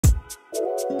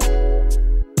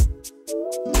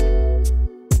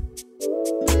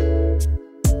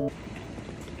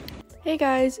Hey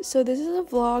guys, so this is a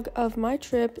vlog of my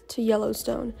trip to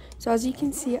Yellowstone. So as you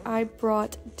can see, I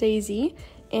brought Daisy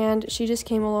and she just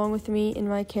came along with me in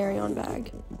my carry-on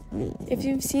bag. If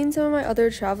you've seen some of my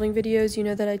other traveling videos, you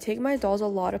know that I take my dolls a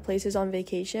lot of places on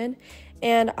vacation,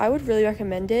 and I would really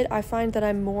recommend it. I find that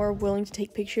I'm more willing to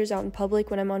take pictures out in public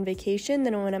when I'm on vacation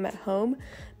than when I'm at home,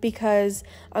 because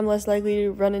I'm less likely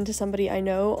to run into somebody I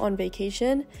know on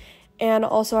vacation. And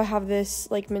also I have this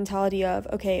mentality of,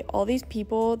 okay, all these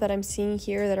people that I'm seeing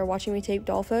here that are watching me take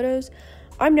doll photos,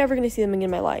 I'm never going to see them again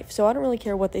in my life, so I don't really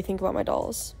care what they think about my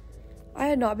dolls. I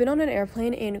had not been on an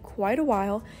airplane in quite a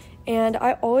while, and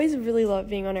I always really love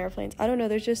being on airplanes. I don't know,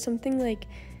 there's just something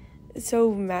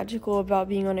so magical about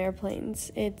being on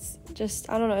airplanes. It's just,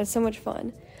 I don't know, it's so much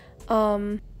fun.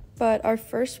 But our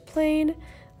first plane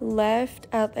left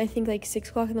at I think 6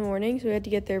 o'clock in the morning, so we had to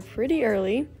get there pretty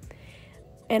early.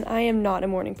 And I am not a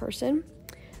morning person.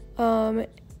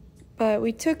 But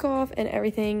we took off and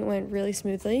everything went really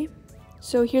smoothly.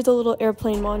 So here's a little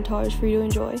airplane montage for you to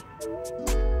enjoy.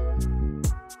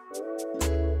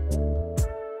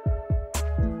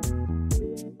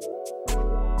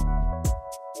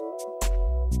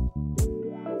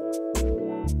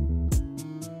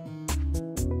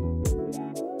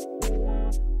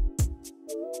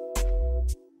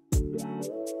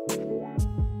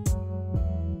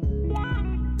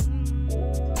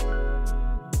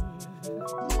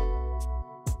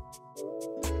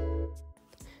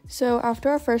 So after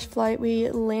our first flight,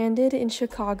 we landed in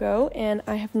Chicago, and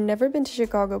I have never been to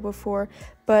Chicago before,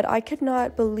 but I could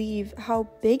not believe how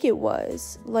big it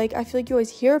was. I feel like you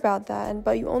always hear about that,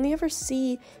 but you only ever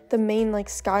see the main,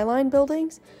 skyline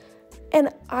buildings, and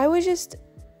I was just,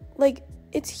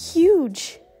 it's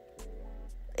huge.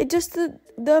 It just,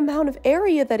 the amount of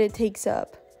area that it takes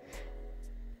up.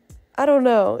 I don't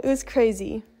know, it was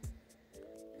crazy.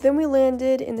 Then we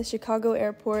landed in the Chicago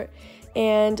airport,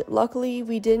 and luckily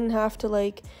we didn't have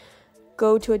to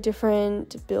go to a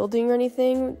different building or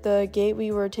anything. The gate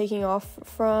we were taking off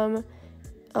from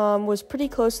was pretty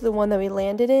close to the one that we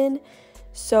landed in,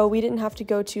 so we didn't have to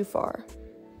go too far.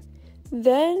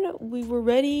 Then we were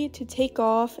ready to take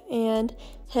off and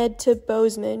head to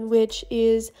Bozeman, which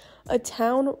is a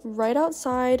town right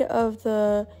outside of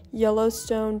the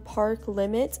Yellowstone Park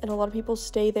limits, and a lot of people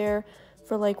stay there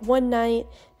for one night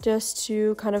just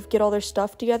to kind of get all their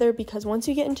stuff together, because once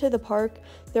you get into the park,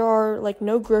 there are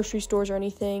no grocery stores or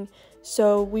anything,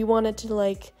 so we wanted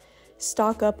to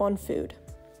stock up on food.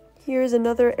 Here's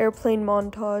another airplane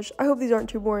montage. I hope these aren't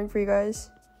too boring for you guys.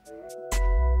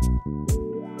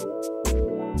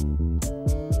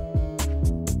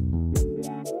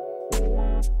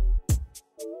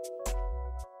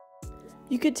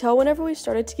 You could tell whenever we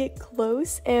started to get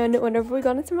close and whenever we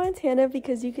got into Montana,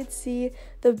 because you could see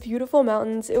the beautiful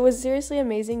mountains. It was seriously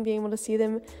amazing being able to see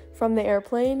them from the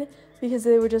airplane because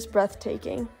they were just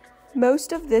breathtaking.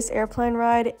 Most of this airplane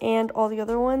ride and all the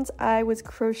other ones, I was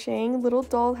crocheting little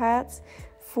doll hats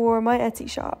for my Etsy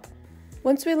shop.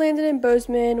 Once we landed in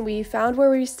Bozeman, we found where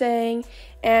we were staying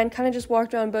and kind of just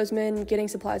walked around Bozeman getting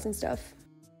supplies and stuff.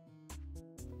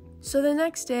 So the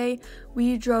next day,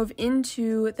 we drove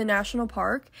into the national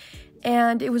park,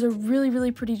 and it was a really,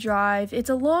 really pretty drive. It's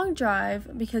a long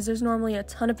drive because there's normally a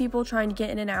ton of people trying to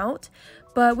get in and out,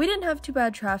 but we didn't have too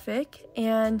bad traffic,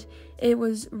 and it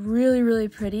was really, really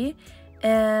pretty,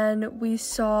 and we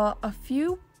saw a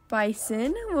few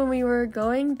bison when we were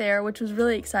going there, which was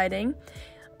really exciting.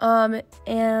 And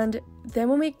then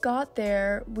when we got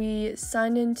there, we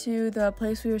signed into the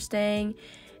place we were staying,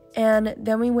 and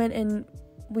then we went and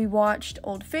we watched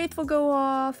Old Faithful go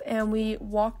off, and we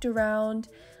walked around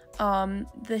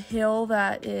the hill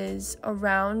that is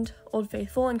around Old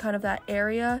Faithful and kind of that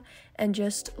area, and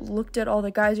just looked at all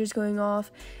the geysers going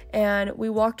off. And we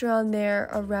walked around there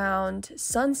around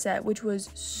sunset, which was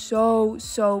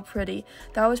so pretty.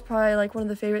 That was probably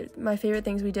one of my favorite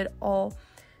things we did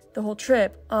the whole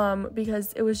trip,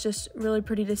 because it was just really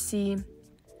pretty to see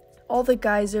all the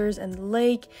geysers and the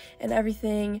lake and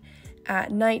everything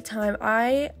at nighttime.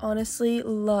 I honestly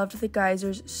loved the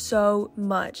geysers so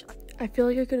much. I feel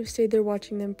like I could have stayed there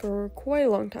watching them for quite a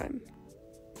long time.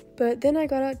 But then I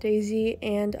got out Daisy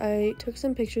and I took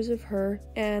some pictures of her,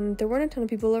 and there weren't a ton of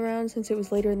people around since it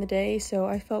was later in the day, so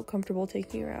I felt comfortable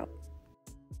taking her out.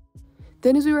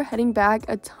 Then as we were heading back,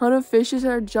 a ton of fishes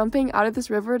started jumping out of this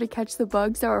river to catch the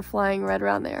bugs that were flying right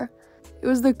around there. It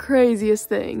was the craziest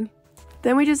thing.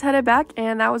 Then we just headed back,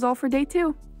 and that was all for day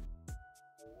 2.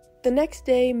 The next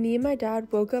day, me and my dad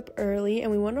woke up early and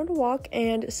we went on a walk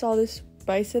and saw this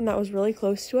bison that was really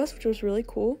close to us, which was really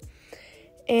cool.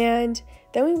 And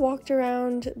then we walked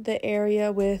around the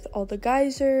area with all the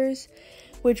geysers,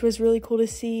 which was really cool to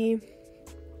see,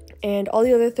 and all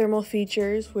the other thermal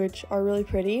features, which are really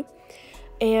pretty.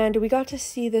 And we got to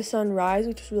see the sunrise,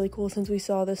 which was really cool since we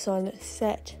saw the sun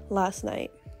set last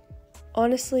night.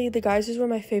 Honestly, the geysers were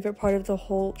my favorite part of the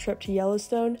whole trip to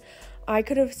Yellowstone. I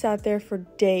could have sat there for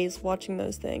days watching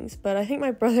those things, but I think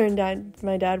my brother and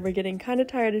my dad were getting kind of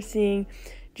tired of seeing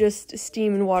just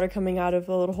steam and water coming out of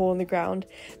a little hole in the ground,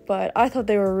 but I thought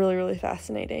they were really, really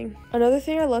fascinating. Another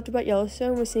thing I loved about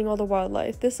Yellowstone was seeing all the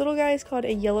wildlife. This little guy is called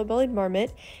a yellow-bellied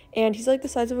marmot, and he's like the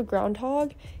size of a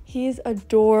groundhog. He's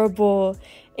adorable,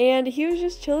 and he was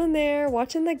just chilling there,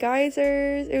 watching the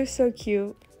geysers. It was so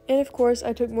cute. And of course,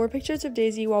 I took more pictures of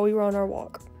Daisy while we were on our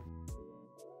walk.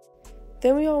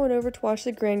 Then we all went over to watch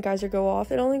the Grand Geyser go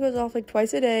off. It only goes off like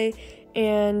twice a day,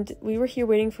 and we were here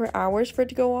waiting for hours for it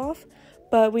to go off.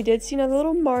 But we did see another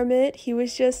little marmot. He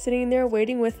was just sitting there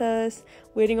waiting with us,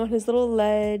 waiting on his little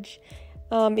ledge.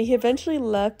 He eventually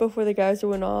left before the geyser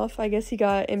went off. I guess he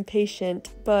got impatient,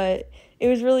 but it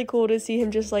was really cool to see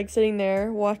him just like sitting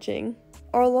there watching.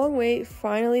 Our long wait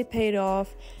finally paid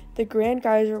off. The Grand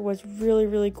Geyser was really,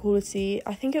 really cool to see.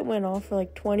 I think it went off for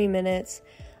like 20 minutes.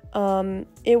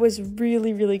 It was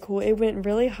really, really cool. It went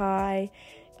really high.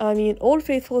 I mean, Old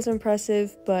Faithful is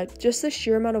impressive, but just the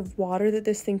sheer amount of water that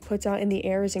this thing puts out in the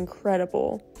air is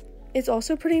incredible. It's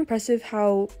also pretty impressive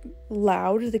how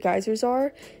loud the geysers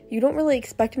are. You don't really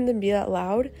expect them to be that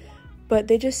loud, but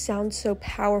they just sound so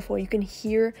powerful. You can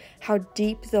hear how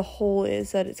deep the hole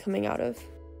is that it's coming out of.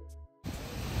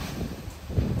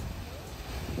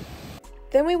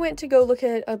 Then we went to go look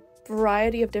at a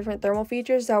variety of different thermal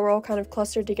features that were all kind of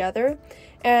clustered together,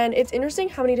 and it's interesting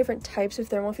how many different types of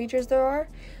thermal features there are.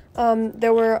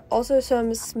 There were also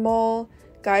some small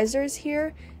geysers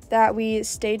here that we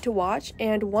stayed to watch,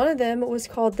 and one of them was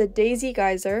called the Daisy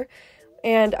Geyser,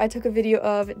 and I took a video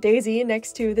of Daisy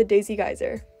next to the Daisy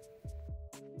Geyser.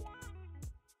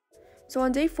 So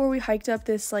on day 4, we hiked up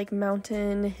this like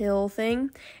mountain hill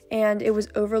thing, and it was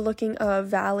overlooking a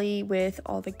valley with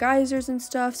all the geysers and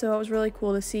stuff, so it was really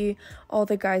cool to see all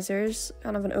the geysers,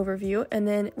 kind of an overview. And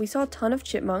then we saw a ton of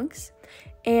chipmunks,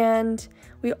 and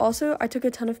I took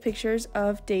a ton of pictures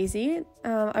of Daisy.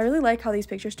 I really like how these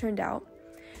pictures turned out.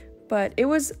 But it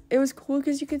was cool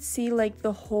because you could see like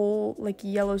the whole like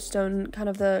Yellowstone, kind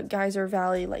of the geyser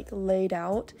valley like laid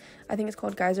out. I think it's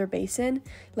called Geyser Basin.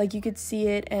 Like you could see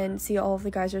it and see all of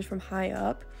the geysers from high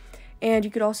up. And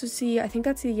you could also see, I think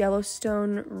that's the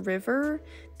Yellowstone River,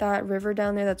 that river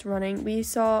down there that's running. We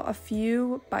saw a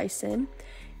few bison,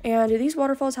 and these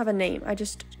waterfalls have a name. I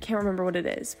just can't remember what it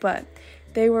is, but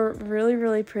they were really,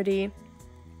 really pretty.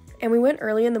 And we went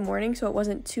early in the morning, so it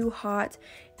wasn't too hot,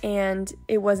 and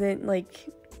it wasn't like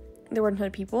there weren't a ton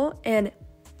of people. And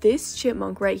this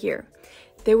chipmunk right here,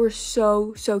 they were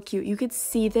so cute. You could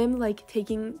see them like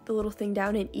taking the little thing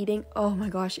down and eating. Oh my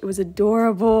gosh, it was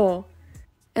adorable.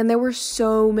 And there were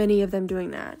so many of them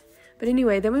doing that. But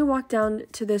anyway, then we walked down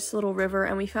to this little river,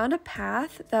 and we found a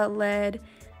path that led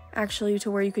actually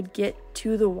to where you could get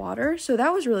to the water, so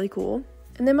that was really cool.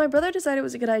 And then my brother decided it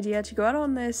was a good idea to go out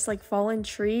on this like fallen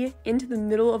tree into the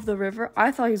middle of the river.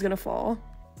 I thought he was gonna fall,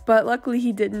 but luckily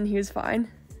he didn't. He was fine.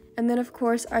 And then of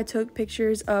course I took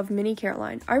pictures of Minnie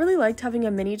Caroline. I really liked having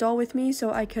a mini doll with me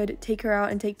so I could take her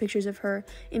out and take pictures of her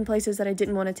in places that I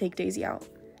didn't want to take Daisy out.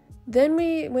 Then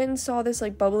we went and saw this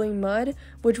like bubbling mud,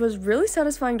 which was really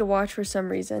satisfying to watch for some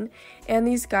reason. And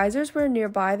these geysers were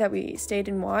nearby that we stayed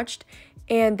and watched,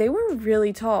 and they were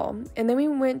really tall. And then we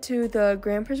went to the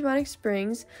Grand Prismatic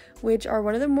Springs, which are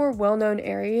one of the more well-known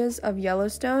areas of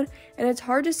Yellowstone, and it's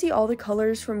hard to see all the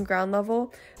colors from ground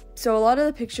level, so a lot of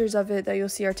the pictures of it that you'll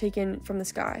see are taken from the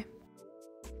sky.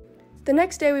 The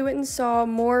next day we went and saw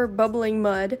more bubbling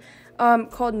mud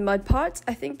called mud pots.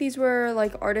 I think these were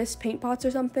like artist paint pots or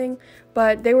something,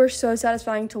 but they were so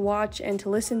satisfying to watch and to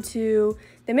listen to.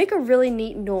 They make a really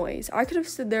neat noise. I could have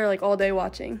stood there like all day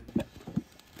watching.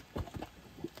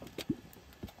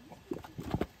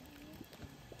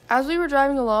 As we were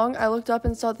driving along, I looked up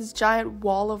and saw this giant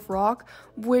wall of rock,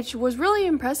 which was really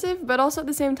impressive, but also at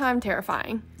the same time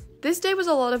terrifying. This day was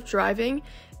a lot of driving,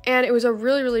 and it was a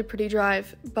really pretty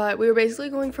drive, but we were basically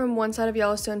going from one side of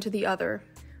Yellowstone to the other.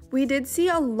 We did see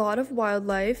a lot of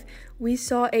wildlife. We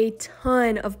saw a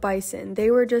ton of bison.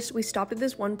 We stopped at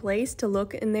this one place to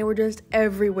look, and they were just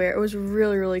everywhere. It was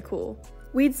really cool.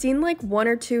 We'd seen like one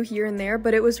or two here and there,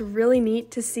 but it was really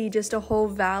neat to see just a whole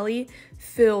valley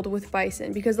filled with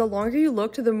bison, because the longer you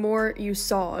looked, the more you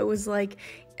saw. It was like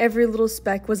every little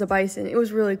speck was a bison. It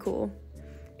was really cool.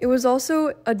 It was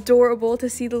also adorable to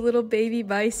see the little baby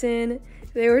bison.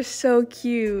 They were so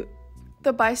cute.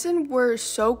 The bison were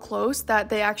so close that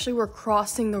they actually were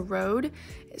crossing the road,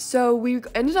 so we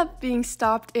ended up being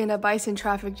stopped in a bison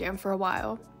traffic jam for a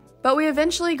while. But we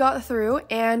eventually got through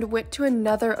and went to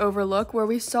another overlook where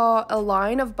we saw a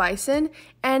line of bison,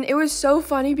 and it was so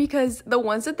funny because the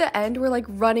ones at the end were like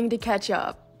running to catch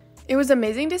up. It was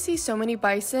amazing to see so many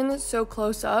bison so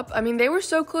close up. I mean, they were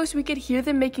so close we could hear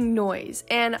them making noise,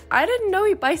 and I didn't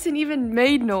know bison even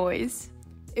made noise.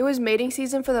 It was mating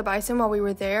season for the bison while we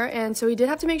were there, and so we did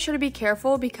have to make sure to be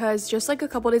careful because just like a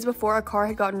couple days before, a car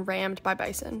had gotten rammed by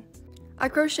bison. I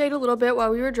crocheted a little bit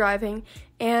while we were driving,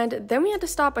 and then we had to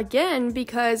stop again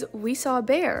because we saw a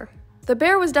bear. The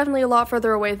bear was definitely a lot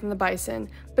further away than the bison,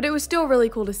 but it was still really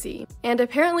cool to see. And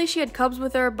apparently she had cubs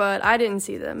with her, but I didn't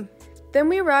see them. Then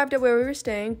we arrived at where we were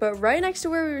staying, but right next to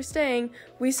where we were staying,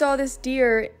 we saw this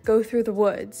deer go through the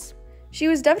woods. She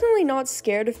was definitely not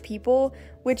scared of people,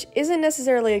 which isn't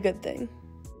necessarily a good thing.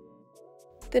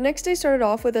 The next day started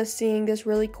off with us seeing this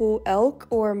really cool elk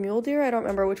or mule deer, I don't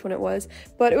remember which one it was,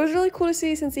 but it was really cool to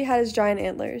see since he had his giant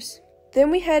antlers.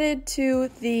 Then we headed to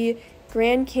the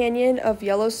Grand Canyon of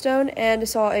Yellowstone and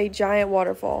saw a giant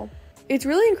waterfall. It's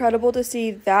really incredible to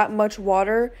see that much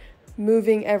water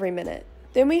moving every minute.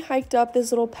 Then we hiked up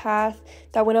this little path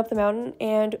that went up the mountain,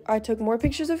 and I took more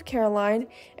pictures of Caroline,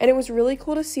 and it was really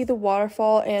cool to see the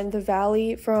waterfall and the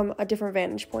valley from a different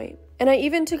vantage point. And I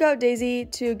even took out Daisy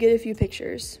to get a few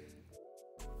pictures.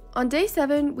 On day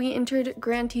 7, we entered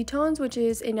Grand Tetons, which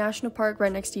is a national park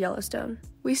right next to Yellowstone.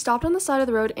 We stopped on the side of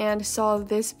the road and saw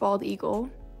this bald eagle,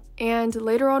 and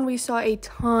later on we saw a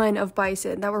ton of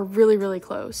bison that were really, really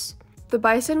close. The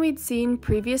bison we'd seen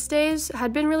previous days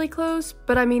had been really close,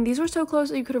 but I mean, these were so close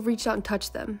that you could have reached out and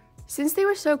touched them. Since they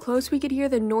were so close, we could hear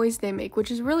the noise they make, which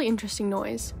is a really interesting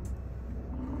noise.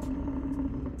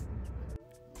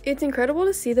 It's incredible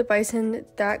to see the bison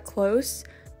that close,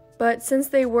 but since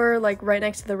they were like right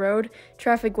next to the road,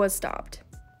 traffic was stopped.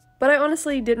 But I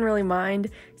honestly didn't really mind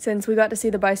since we got to see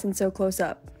the bison so close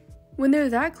up. When they're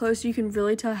that close, you can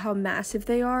really tell how massive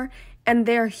they are, and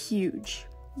they're huge.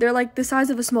 They're like the size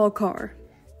of a small car.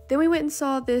 Then we went and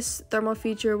saw this thermal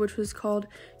feature, which was called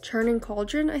Churning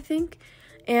Cauldron, I think.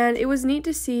 And it was neat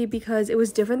to see because it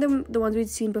was different than the ones we'd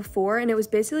seen before. And it was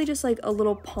basically just like a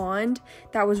little pond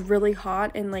that was really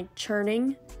hot and like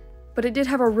churning. But it did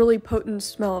have a really potent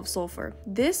smell of sulfur.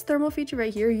 This thermal feature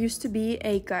right here used to be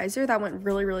a geyser that went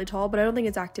really, really tall, but I don't think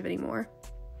it's active anymore.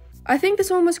 I think this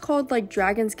one was called like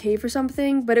Dragon's Cave or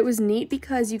something, but it was neat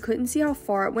because you couldn't see how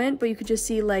far it went, but you could just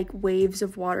see like waves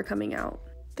of water coming out.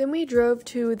 Then we drove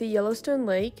to the Yellowstone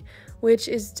Lake, which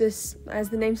is just,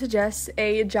 as the name suggests,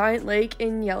 a giant lake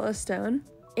in Yellowstone.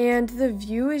 And the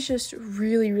view is just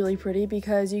really, really pretty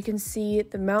because you can see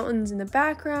the mountains in the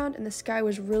background, and the sky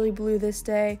was really blue this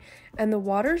day, and the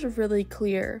water's really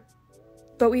clear.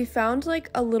 But we found like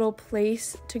a little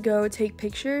place to go take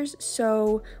pictures,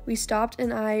 so we stopped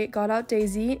and I got out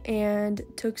Daisy and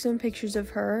took some pictures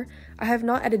of her. I have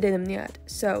not edited them yet,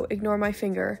 so ignore my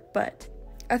finger, but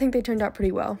I think they turned out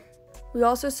pretty well. We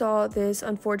also saw this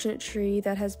unfortunate tree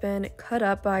that has been cut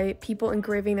up by people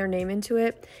engraving their name into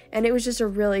it, and it was just a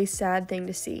really sad thing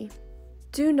to see.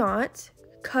 Do not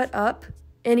cut up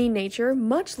any nature,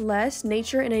 much less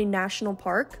nature in a national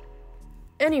park.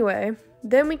 Anyway,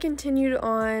 then we continued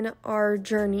on our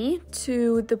journey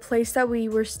to the place that we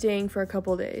were staying for a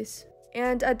couple days.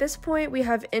 And at this point, we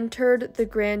have entered the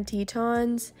Grand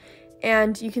Tetons,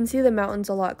 and you can see the mountains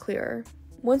a lot clearer.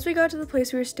 Once we got to the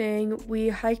place we were staying, we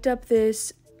hiked up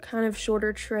this kind of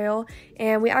shorter trail,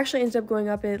 and we actually ended up going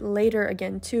up it later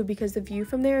again too, because the view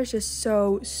from there is just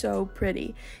so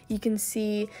pretty. You can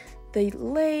see the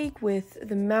lake with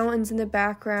the mountains in the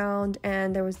background,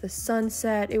 and there was the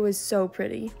sunset. It was so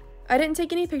pretty. I didn't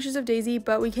take any pictures of Daisy,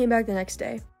 but we came back the next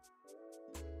day.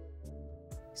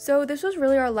 So this was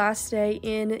really our last day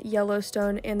in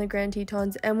Yellowstone and the Grand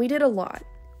Tetons, and we did a lot.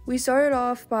 We started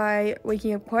off by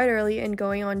waking up quite early and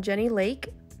going on Jenny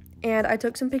Lake, and I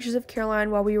took some pictures of Caroline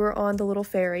while we were on the little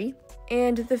ferry.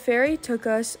 And the ferry took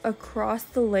us across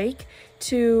the lake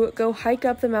to go hike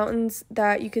up the mountains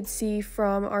that you could see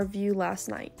from our view last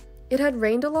night. It had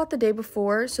rained a lot the day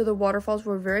before, so the waterfalls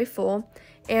were very full,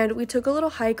 and we took a little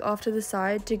hike off to the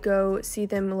side to go see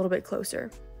them a little bit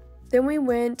closer. Then we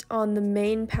went on the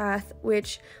main path,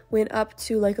 which went up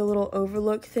to like a little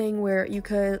overlook thing where you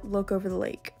could look over the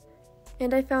lake.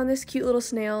 And I found this cute little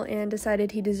snail and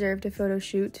decided he deserved a photo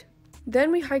shoot. Then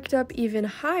we hiked up even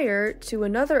higher to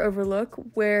another overlook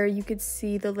where you could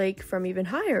see the lake from even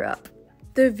higher up.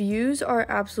 The views are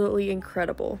absolutely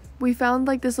incredible. We found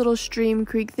like this little stream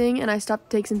creek thing, and I stopped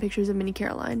to take some pictures of Mini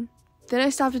Caroline. Then I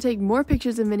stopped to take more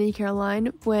pictures of Mini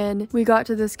Caroline when we got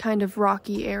to this kind of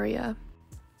rocky area.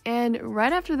 And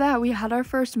right after that, we had our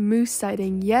first moose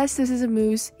sighting. Yes, this is a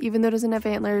moose, even though it doesn't have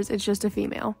antlers, it's just a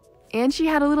female. And she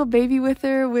had a little baby with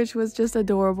her, which was just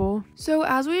adorable. So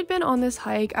as we had been on this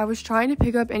hike, I was trying to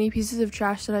pick up any pieces of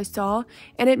trash that I saw,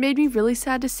 and it made me really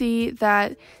sad to see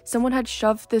that someone had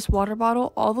shoved this water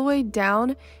bottle all the way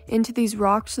down into these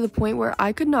rocks to the point where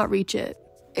I could not reach it.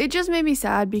 It just made me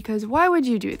sad because why would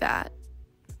you do that?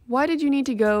 Why did you need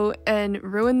to go and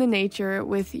ruin the nature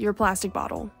with your plastic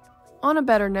bottle? On a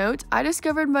better note, I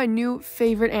discovered my new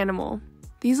favorite animal.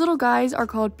 These little guys are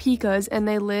called pikas, and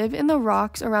they live in the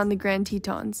rocks around the Grand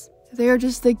Tetons. They are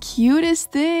just the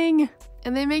cutest thing,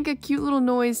 and they make a cute little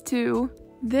noise too.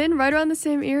 Then right around the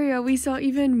same area, we saw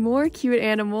even more cute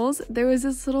animals. There was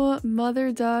this little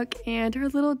mother duck and her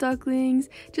little ducklings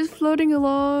just floating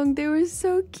along. They were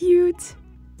so cute.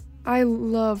 I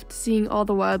loved seeing all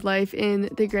the wildlife in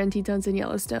the Grand Tetons in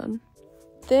Yellowstone.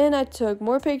 Then I took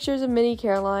more pictures of Mini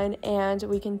Caroline and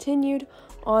we continued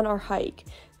on our hike.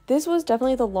 This was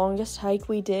definitely the longest hike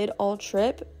we did all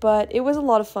trip, but it was a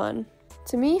lot of fun.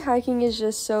 To me, hiking is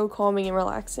just so calming and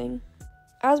relaxing.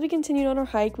 As we continued on our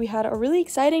hike, we had a really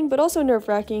exciting but also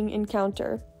nerve-wracking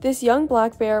encounter. This young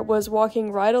black bear was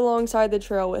walking right alongside the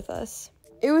trail with us.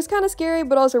 It was kind of scary,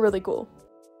 but also really cool.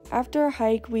 After our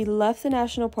hike, we left the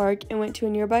national park and went to a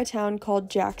nearby town called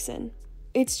Jackson.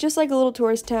 It's just like a little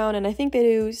tourist town, and I think they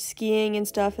do skiing and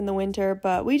stuff in the winter,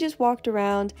 but we just walked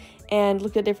around and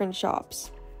looked at different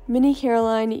shops. Mini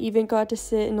Caroline even got to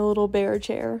sit in a little bear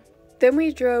chair. Then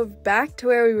we drove back to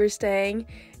where we were staying,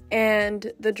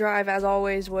 and the drive, as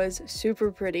always, was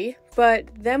super pretty. But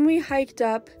then we hiked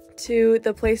up to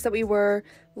the place that we were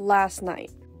last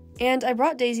night. And I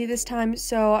brought Daisy this time,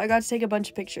 so I got to take a bunch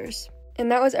of pictures.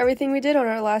 And that was everything we did on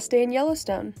our last day in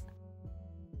Yellowstone.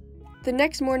 The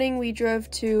next morning, we drove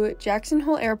to Jackson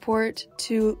Hole Airport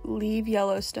to leave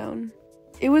Yellowstone.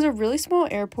 It was a really small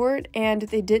airport, and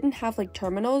they didn't have like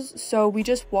terminals, so we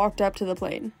just walked up to the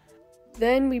plane.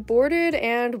 Then we boarded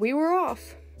and we were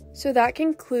off. So that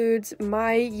concludes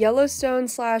my Yellowstone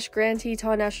 / Grand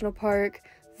Teton National Park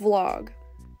vlog.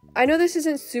 I know this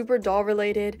isn't super doll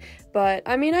related, but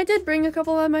I mean, I did bring a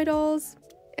couple of my dolls.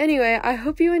 Anyway, I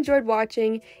hope you enjoyed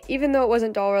watching, even though it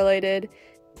wasn't doll related.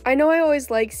 I know I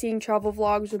always like seeing travel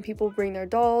vlogs when people bring their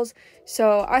dolls,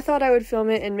 so I thought I would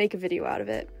film it and make a video out of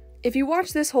it. If you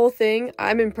watch this whole thing,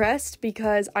 I'm impressed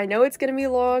because I know it's going to be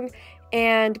long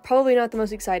and probably not the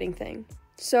most exciting thing.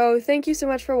 So thank you so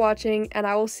much for watching, and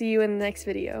I will see you in the next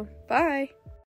video. Bye!